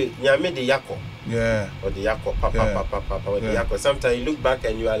 Obi nyame de yako. Yeah. Or the yako papa or the yako. Sometimes you look back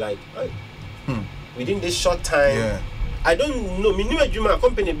and you are like, within this short time, I don't know. Me new Juma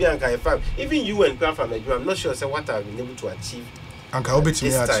company Bianca farm. Even you and Craft from I'm not sure say what I've been able to achieve. And can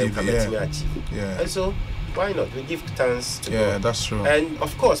achieve. Yeah. And so why not? We give thanks to God. Yeah, that's true. And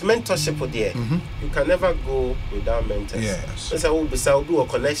of course, mentorship for there. You can never go without mentors. Yes. So do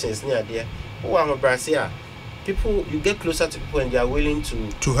connections near there. People, you get closer to people and they are willing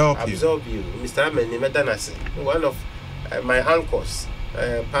to help absorb you. Mr. Amen, one of my uncles,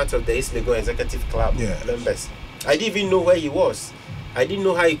 part of the East Legon Executive Club members. I didn't even know where he was. I didn't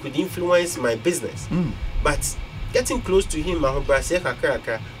know how he could influence my business. But getting close to him,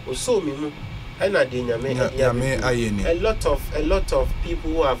 was so me. A lot of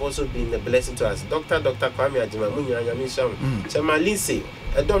people who have also been a blessing to us. Dr. Kwame Adjuma, Chairman Lindsay.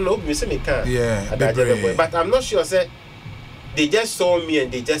 I don't know me say me can. But I'm not sure say they just saw me and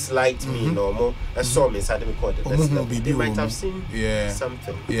they just liked me normal. I saw me inside the call. They might have seen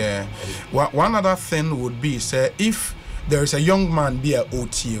something. Yeah. One other thing would be say if there is a young man be a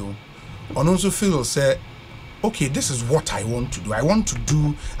OTO and also feel say okay, this is what I want to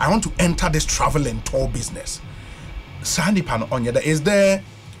do. I want to enter this travel and tour business. Sandy pan on ya. Is there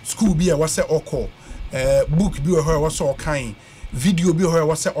school be a what's say oko, book be a what's all kind, video be a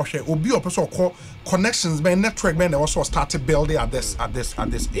what's say or be a person call connections by network man also started building at this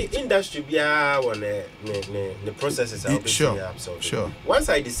age. Industry be on the processes are sure. Once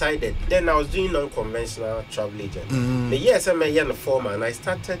I decided, then I was doing non-conventional travel agent. The years I'm a former and I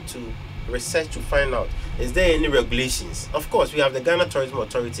started to research to find out is there any regulations. Of course we have the Ghana Tourism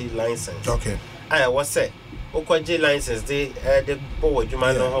Authority license. Okay. I was say Okwaje license they board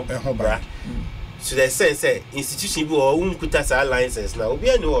Juma no bra. So the sense institution be or kuta sa license now obi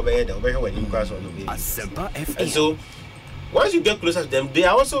anu obey when you class on obi. And so once you get closer to them, they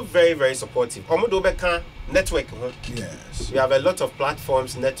are also very, very supportive. Network. Yes. We have a lot of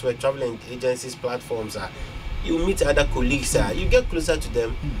platforms, network, traveling agencies, platforms. You meet other colleagues, you get closer to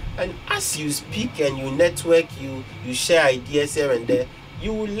them, and as you speak and you network, you share ideas here and there,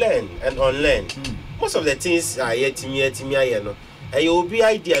 you will learn and unlearn. Most of the things are yet and you will be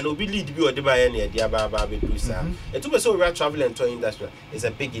idea and will be lead be or the buyer near the Ababa Brusa. And to so we are traveling to industry is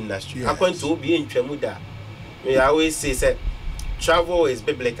a big industry. According to be in Tremuda, we always say travel is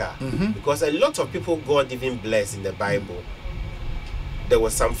biblical because a lot of people God even blessed in the Bible. There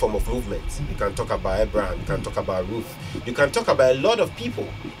was some form of movement. You can talk about Abraham, you can talk about Ruth, you can talk about a lot of people.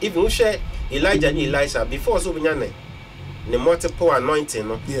 Even Elijah and Elisha before so the multiple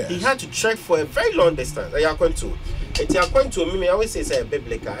anointing, he had to trek for a very long distance. I always say it's a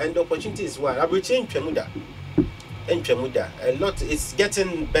biblical and the opportunity is what I will change Tremuda. A lot it's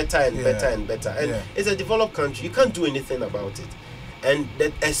getting better and better and better. And it's a developed country, you can't do anything about it. And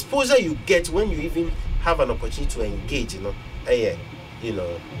the exposure you get when you even have an opportunity to engage,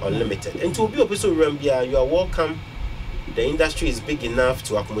 unlimited. And to be also Rambia, you are welcome. The industry is big enough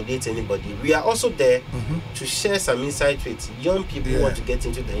to accommodate anybody. We are also there to share some insight with young people who want to get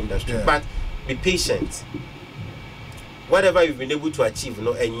into the industry. But be patient. Whatever you've been able to achieve,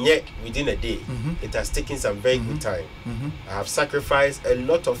 and yet within a day, it has taken some very good time. I have sacrificed a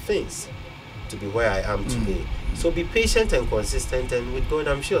lot of things to be where I am today. So be patient and consistent, and with God,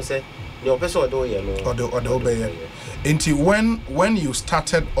 I'm sure, say, your person or until when you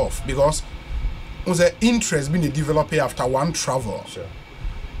started off, because was an interest being a developer after one travel. Sure.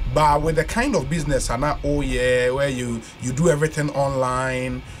 But with the kind of business and where you do everything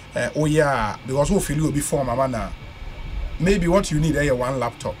online, because we feel you before mama maybe what you need is one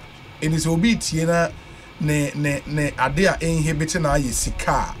laptop. And it's obi tiena ne idea inhibiting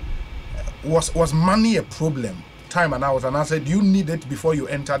sika. Was money a problem? Time and hours, and I said, you need it before you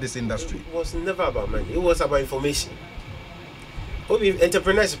enter this industry. It was never about money. It was about information.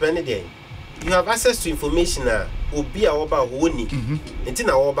 Entrepreneurship any day. You have access to information be about who need. It's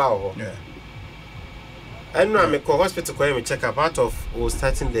not about. I know I'm a hospital going to check up out of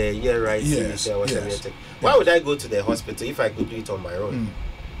starting the year right. Yes. Why would I go to the hospital if I could do it on my own?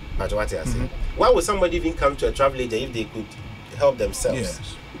 That's what I say. Why would somebody even come to a travel agent if they could help themselves?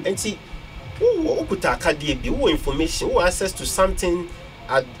 Yes. And see, who could who information, who access to something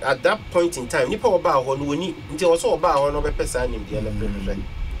at that point in time. Nipa about one we need until also about one person in the end.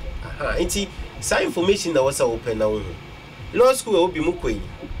 And see, some information that was open now. Law school will be mukwe.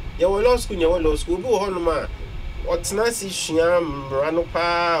 Your law school, go on ma. What's Nancy Shiam,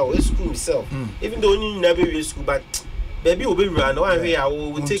 Ranopa, or school himself. Even though you never be school, but baby will be run. One way I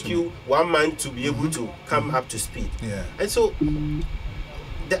will take you 1 month to be able to come up to speed. And so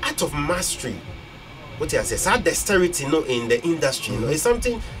the art of mastery, what I say, that dexterity, in the industry, is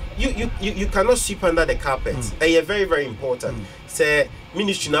something you cannot sweep under the carpet. They are very, very important. Say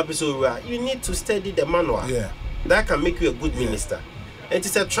ministry episode, you need to study the manual. That can make you a good minister. And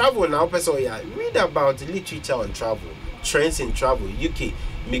it's a travel now, person. Read about the literature on travel, trends in travel, UK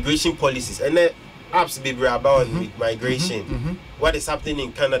migration policies, and then apps be about migration. What is happening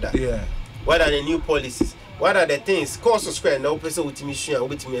in Canada? What are the new policies? What are the things? Course of square now, person with me share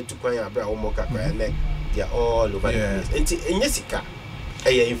with me to coin abra or moka and they are all over the place. And Jessica,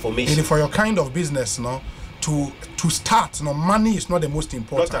 information. And for your kind of business, to start, money is not the most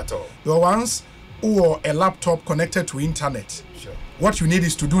important. Not at all. But once or a laptop connected to internet, what you need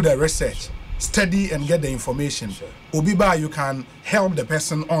is to do the research, study and get the information. Obiba, you can help the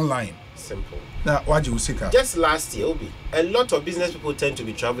person online. Simple. Now, what do you say? Just last year, Obi, a lot of business people tend to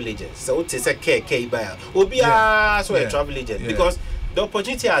be travel agents. So it's a K buyer. Obi, a travel agent because the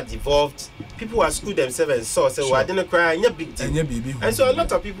opportunity had evolved. People had schooled themselves and saw, so I didn't cry, and big deal. And so a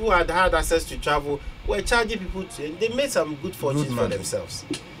lot of people had access to travel, were charging people to, and they made some good fortunes for themselves.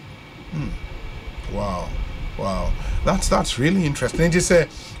 Wow. That's really interesting. And you say,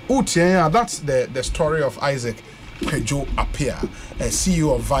 that's the story of Isaac Kwadwo Appiah,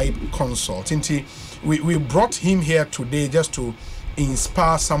 CEO of Vibe Consult. We brought him here today just to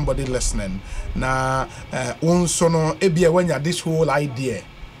inspire somebody listening. Now, when you have this whole idea,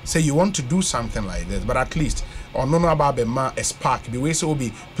 say you want to do something like this, but at least or no about a spark. The way so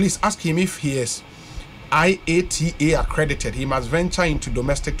be, please ask him if he is IATA accredited. He must venture into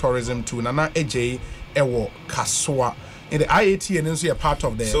domestic tourism to Nana AJ Ewo Kaswa. in the IATA and also a part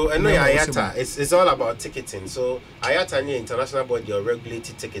of the. So I know IATA. It's all about ticketing. So IATA is international body or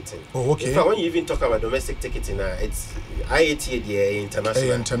regulated ticketing. Oh, okay. In fact, when you even talk about domestic ticketing, it's IATA, the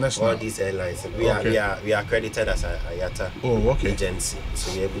international. All these airlines. We are accredited as a IATA agency,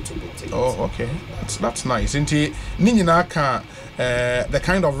 so we're able to book tickets. Oh, okay. That's nice. Inti ninyina ka the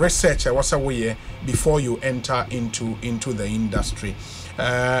kind of research was away before you enter into the industry.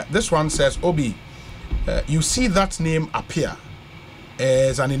 This one says, Obi, you see that name Appiah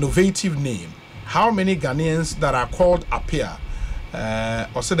as an innovative name. How many Ghanaians that are called Appiah?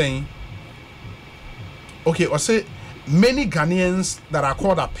 Many Ghanaians that are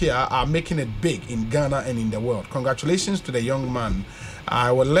called Appiah are making it big in Ghana and in the world. Congratulations to the young man.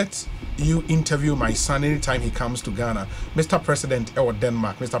 I will let you interview my son anytime he comes to Ghana. Mr. President or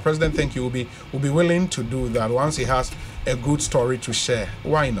Denmark. Mr. President, thank you. Will be willing to do that once he has a good story to share.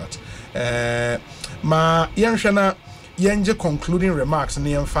 Why not? Ma Yanshana Yenje concluding remarks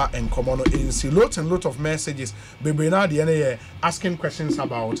Niemfa and Komono in lots and lots of messages. Bebena asking questions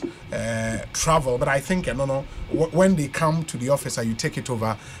about travel, but I think when they come to the office, you take it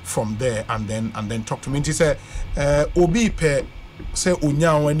over from there and then talk to me. He said, Obi pe say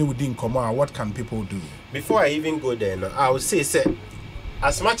unya when you didn't come out, what can people do? Before I even go there, I would say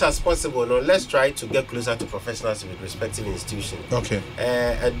as much as possible, let's try to get closer to professionals with respective institutions. Okay.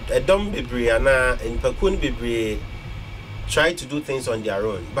 A dumb bibri and Pakun bibri try to do things on their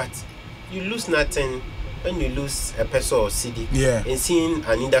own, but you lose nothing when you lose a person or CD. Yeah. In seeing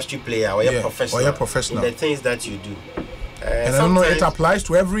an industry player or a professional in the things that you do. And I don't know, it applies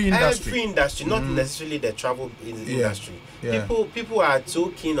to every industry. Every industry, not necessarily the travel industry. Yeah. People are so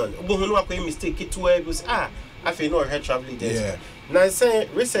keen on. Mistake it to I feel no head traveling. Yeah. Now say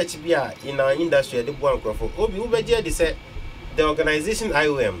research in our industry. The one for Obi Ubedia they said the organization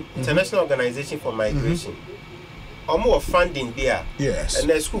IOM, International Organization for Migration, or more funding there. Yes. And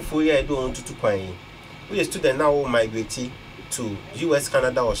the school for year do on to we a student now migrate to US,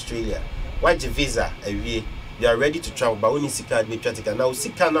 Canada, Australia. What's your visa a year? You are ready to travel, but when you see card, we try to now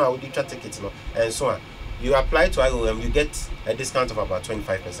see card now, we try tickets and so on. You apply to IOM, you get a discount of about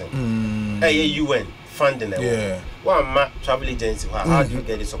 25%. UN funding. One travel agency. How do you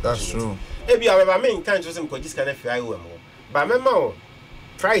get this opportunity? That's true. Maybe I mean, can't just because this kind of IOM. But remember,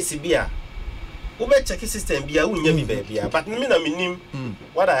 price beer. Uber check system beer, baby. But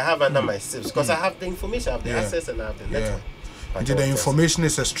what I have under my sleeves because I have the information, I have the access, and I have the network. The information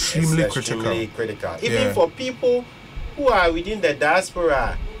is extremely critical. Even for people who are within the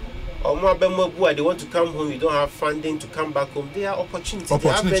diaspora or more they want to come home, you don't have funding to come back home. There are opportunities. There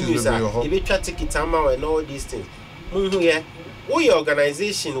are venues. If you try to get and all these things. Your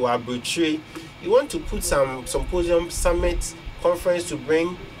organization will betray. You want to put some symposium, summit, conference to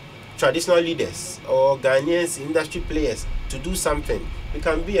bring traditional leaders or Ghanaians, industry players to do something. We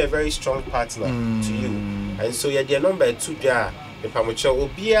can be a very strong partner to you. And so the number 2 there, the Pamucho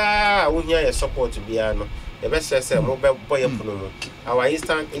Obia, I won't hear your support to be no. The best say mobile boy our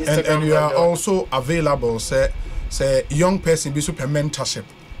Instagram. And you are also available, say young person be super mentorship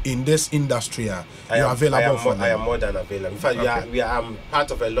in this industry. You are available for them. I am more than available. In fact, we are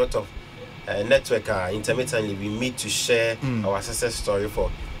part of a lot of network intermittently we meet to share our success story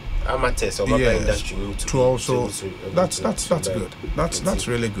for amateurs or industry to also that's good. That's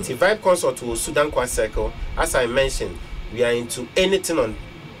really good. The Vibe Consult to Sudan Kwa Circle, as I mentioned, we are into anything on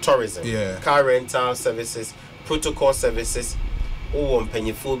tourism, car rental services, protocol services. No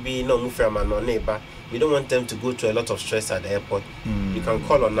neighbor. We don't want them to go through a lot of stress at the airport. You can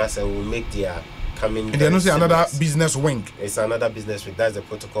call on us and we'll make their coming. And there's another business wing. It's another business wing. That's the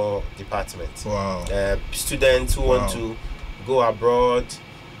protocol department. Wow. Students who want to go abroad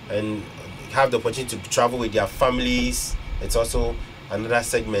and have the opportunity to travel with their families. It's also another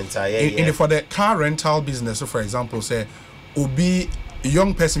segment. For the car rental business, so for example, say, Obi, a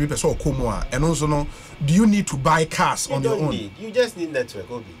young person, and also, do you need to buy cars on your own? You just need network,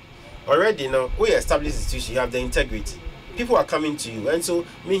 Obi. Already, we established institution, you have the integrity. People are coming to you, and so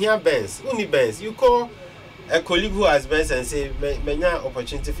me here Benz, only Benz. You call a colleague who has Benz and say, "Many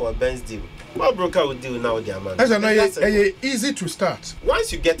opportunity for a Benz deal." What broker would deal now with their man? That's easy to start.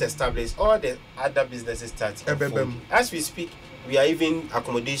 Once you get established, all the other businesses start. As we speak, we are even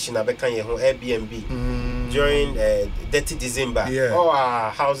accommodation Airbnb during 30 December. All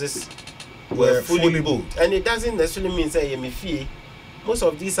our houses were fully booked, and it doesn't necessarily mean say fee. Most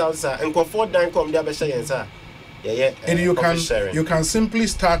of these houses are and comfort down come there sir. And you can simply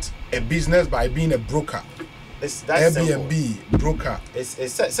start a business by being a broker. That's Airbnb simple. Broker.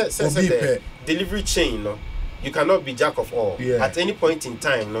 It's a delivery chain. You cannot be jack of all. At any point in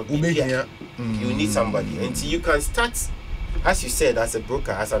time, you need somebody. Until you can start as you said, as a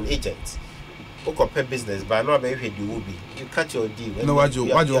broker, as an agent, okay, business, but not very you will be. You cut your deal. No, what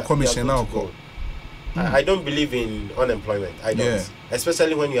your commission now? I don't believe in unemployment. I don't,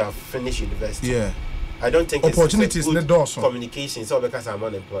 especially when you have finished university. Yeah, I don't think opportunities in the door. Communication. So because I'm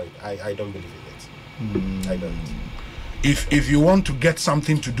unemployed, I don't believe in it. I don't. If you want to get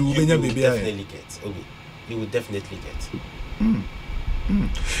something to do, you will definitely get. Okay, you will definitely get.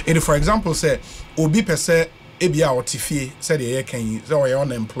 And for example, say obi pese ebia otifie said the can so you're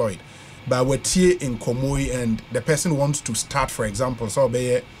unemployed, but we're here in Komoi and the person wants to start, for example, so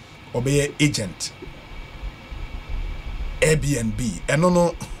obey agent Airbnb. And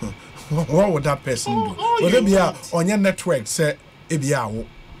no, what would that person do? Would it be on your network? Say ebia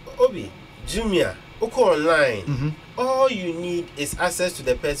Obi Jumia. Oko online. All you need is access to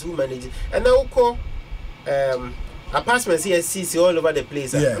the person who manages. And now Oko apartments here CC all over the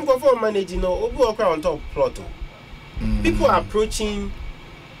place. I'm going for managing on top plot. People are approaching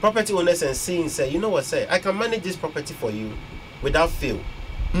property owners and saying, you know what, I can manage this property for you without fail.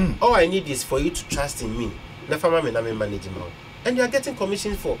 All I need is for you to trust in me. Managing. And you are getting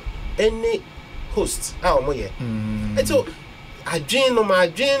commission for any host. And so I dream no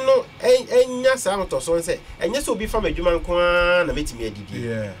enya sa to so say enya so bi fa madwuma nko na metimi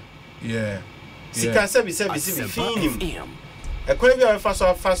adidi sika service finim e kwa bi fa so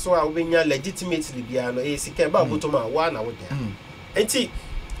a obenya legitimately bia no sika ba botoma wa na wo dia enti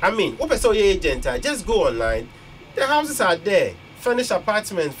I mean wo person your agent just go online, the houses are there, furnished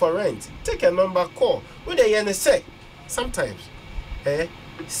apartment for rent, take a number, call what they yen say sometimes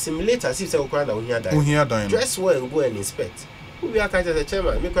simulate as if say okwa na ohia dan dress well and go and inspect. We are kind of the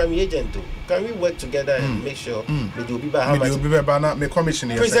chairman. Make me agent too. Can we work together and make sure we do be how much? Commission.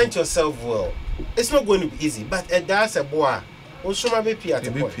 Present yourself well. It's not going to be easy, but that's a boy. Also, my baby at the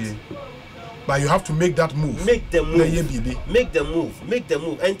point. But you have to make that move. Make the move. Make the move. Make the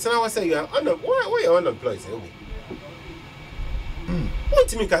move. And now I say you are why you unemployed? Say, what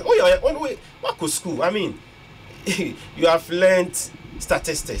do you mean? What could school? I mean, you have learned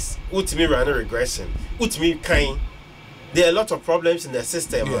statistics. What do you mean random regression? What do you mean kind? There are a lot of problems in the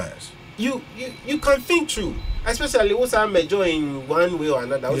system. Yes. You can think through, especially what's a major in one way or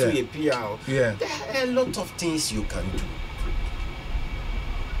another. Also, a PR. Yeah. There are a lot of things you can do.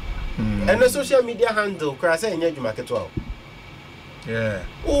 And the social media handle, yeah.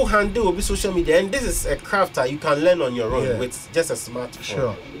 Who handle will be social media, and this is a craft that you can learn on your own with just a smartphone.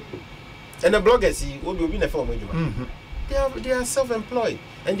 Sure. And the bloggers, will be in a form. They are self-employed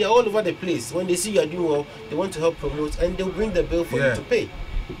and they are all over the place. When they see you are doing well, they want to help promote and they'll bring the bill for you to pay.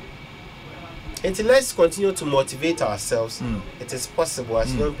 And so let's continue to motivate ourselves. It is possible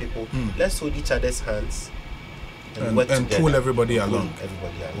as young people. Let's hold each other's hands and work together. Pull everybody along.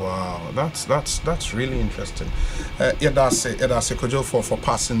 Wow, that's really interesting. That's Kwadwo for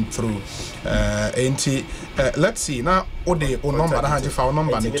passing through. Let's see now. Ode number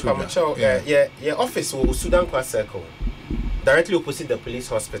yeah, office will Sudan Class Circle, directly opposite the police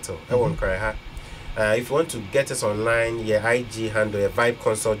hospital. If you want to get us online, IG handle Vibe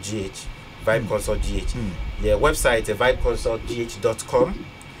Consult GH. Vibe Consult GH. Your website vibeconsultgh.com.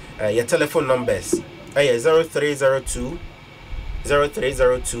 Your telephone numbers 0302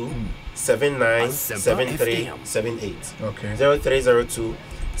 797378. Okay. 0302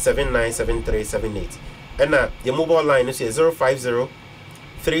 797378. And your mobile line is 050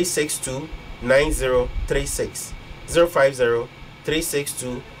 362 9036. 050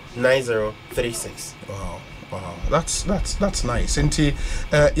 362 9036. Wow, that's nice. And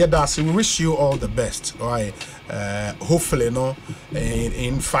we wish you all the best. Right? Hopefully,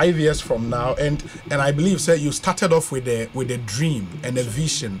 in 5 years from now, and I believe, sir, you started off with a dream and a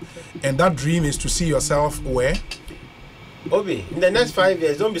vision, and that dream is to see yourself where? Obi, in the next 5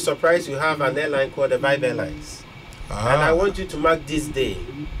 years, don't be surprised you have an airline called the Vibe Airlines, and I want you to mark this day.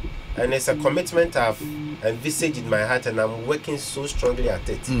 And it's a commitment I've envisaged in my heart, and I'm working so strongly at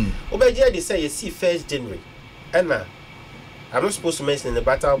it. They say you see 1st January, and I'm not supposed to mention it,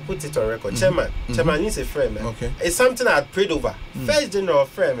 but I'll put it on record. Chairman needs a friend, man. Okay. It's something I had prayed over. 1st January,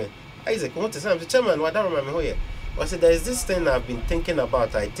 friend, man. Isaac, what is something? Chairman, what I don't remember here. I said, there is this thing I've been thinking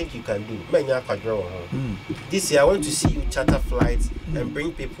about. I think you can do. This year, I want to see you charter flights and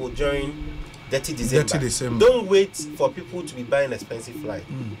bring people during 30 December. Don't wait for people to be buying expensive flight,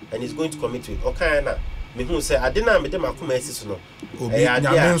 and it's going to commit to it. Okay, now. Me who say I didn't make them akuma esi no.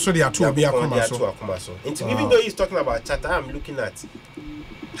 Even though he's talking about charter, I'm looking at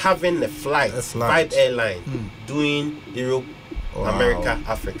having a flight. Vibe airline doing Europe, America,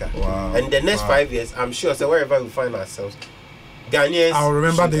 Africa. And the next 5 years, I'm sure, so wherever we find ourselves, Ghanaians I'll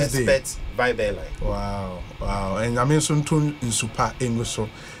remember this day. Expect Vibe Airline. Wow. And I mean, soon to in super English so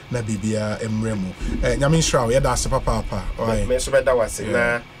na bibia emremu. Nyamin Shroud, yeah, that's papa. Alright.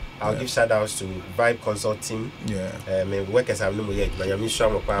 I'll give shout outs to Vibe Consult team. Yeah. Workers have no more yet, but I'm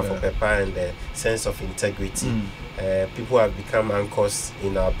sure for Pepper and the sense of integrity. People have become anchors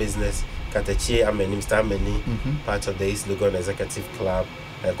in our business. Katechi Ameni, Mr. Ameni, part of the East Legon Executive Club,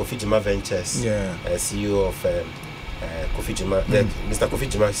 Kofi Jima Ventures, CEO of Kofi Jima, Mr. Kofi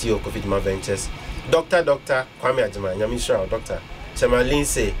Jima, CEO of Kofi Jima Ventures, Dr. Kwame Ajima, Nyamisha, Dr. Chairman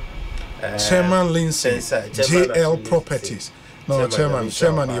Lindsay, JL Properties. No,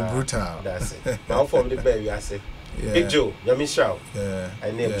 Chairman, you're brutal. That's it. Now from the baby, I say. Big Joe, Nyamisha.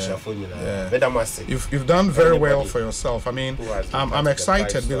 I name You've done very well for yourself. I mean, I'm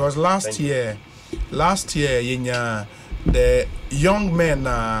excited because last year, the young men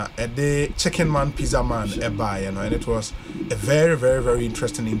at the Chicken Man Pizza Man and it was a very, very, very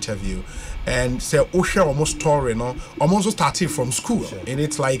interesting interview. And so Osha almost story, almost started from school, and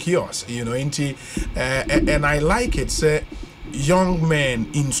it's like yours, and I like it. Say, young men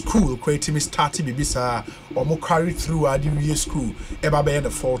in school creating starting bibisa or carry through at school ever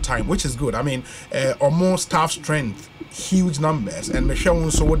the full time, which is good. I mean, almost staff strength, huge numbers, and Michelle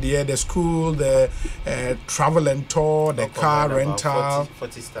also the school, the travel and tour, the car rental,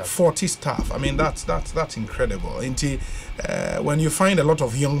 40 staff. I mean, that's incredible. When you find a lot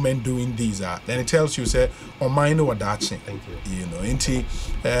of young men doing these, then it tells you say, "Oh, mine or that." Thank you.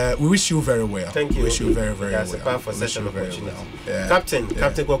 We wish you very well. Thank you. We wish you very, very well. That's a powerful session opportunity. Captain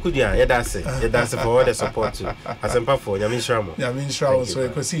Kwakudia, that's it for all the support too. As a powerful, Yamin so you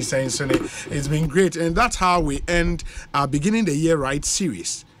could see saying it's been great, and that's how we end our beginning the year right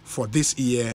series for this year.